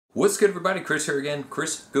What's good, everybody? Chris here again.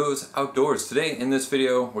 Chris Goes Outdoors. Today in this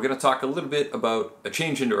video we're going to talk a little bit about a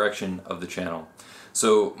change in direction of the channel.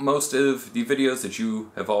 So most of the videos that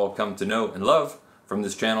you have all come to know and love from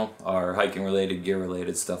this channel are hiking related, gear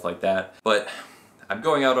related, stuff like that. But I'm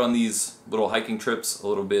going out on these little hiking trips a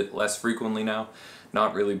little bit less frequently now,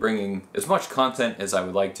 not really bringing as much content as I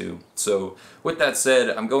would like to. So with that said,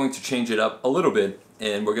 I'm going to change it up a little bit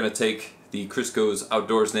and we're going to take the Chris Goes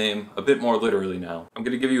Outdoors name a bit more literally now. I'm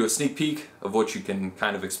going to give you a sneak peek of what you can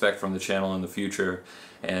kind of expect from the channel in the future,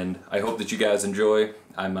 and I hope that you guys enjoy.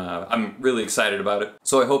 I'm really excited about it.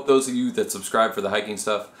 So I hope those of you that subscribe for the hiking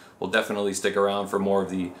stuff will definitely stick around for more of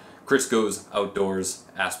the Chris Goes Outdoors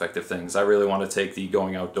aspect of things. I really want to take the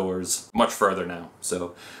going outdoors much further now.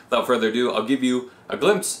 So without further ado, I'll give you a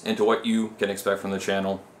glimpse into what you can expect from the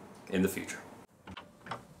channel in the future.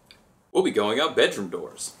 We'll be going out bedroom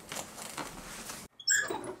doors,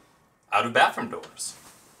 out of bathroom doors,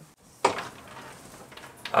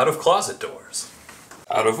 out of closet doors,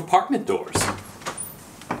 out of apartment doors,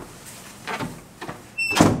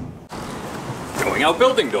 going out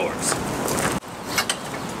building doors,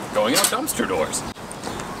 going out dumpster doors,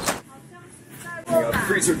 going out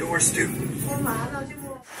freezer doors too,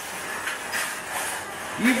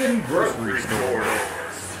 even grocery store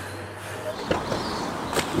doors,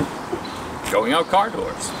 going out car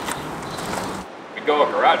doors. Go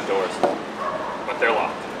out garage doors, but they're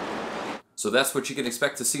locked. So that's what you can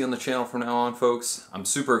expect to see on the channel from now on, folks. I'm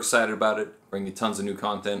super excited about it, bringing you tons of new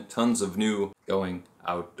content, tons of new going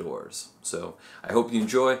outdoors. So I hope you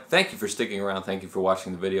enjoy. Thank you for sticking around. Thank you for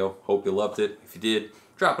watching the video. Hope you loved it. If you did,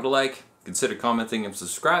 drop it a like. Consider commenting and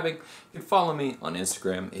subscribing. You can follow me on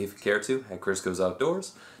Instagram if you care to, at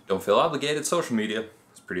ChrisGoesOutdoors. Don't feel obligated. Social media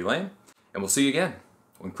is pretty lame. And we'll see you again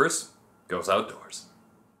when Chris goes outdoors.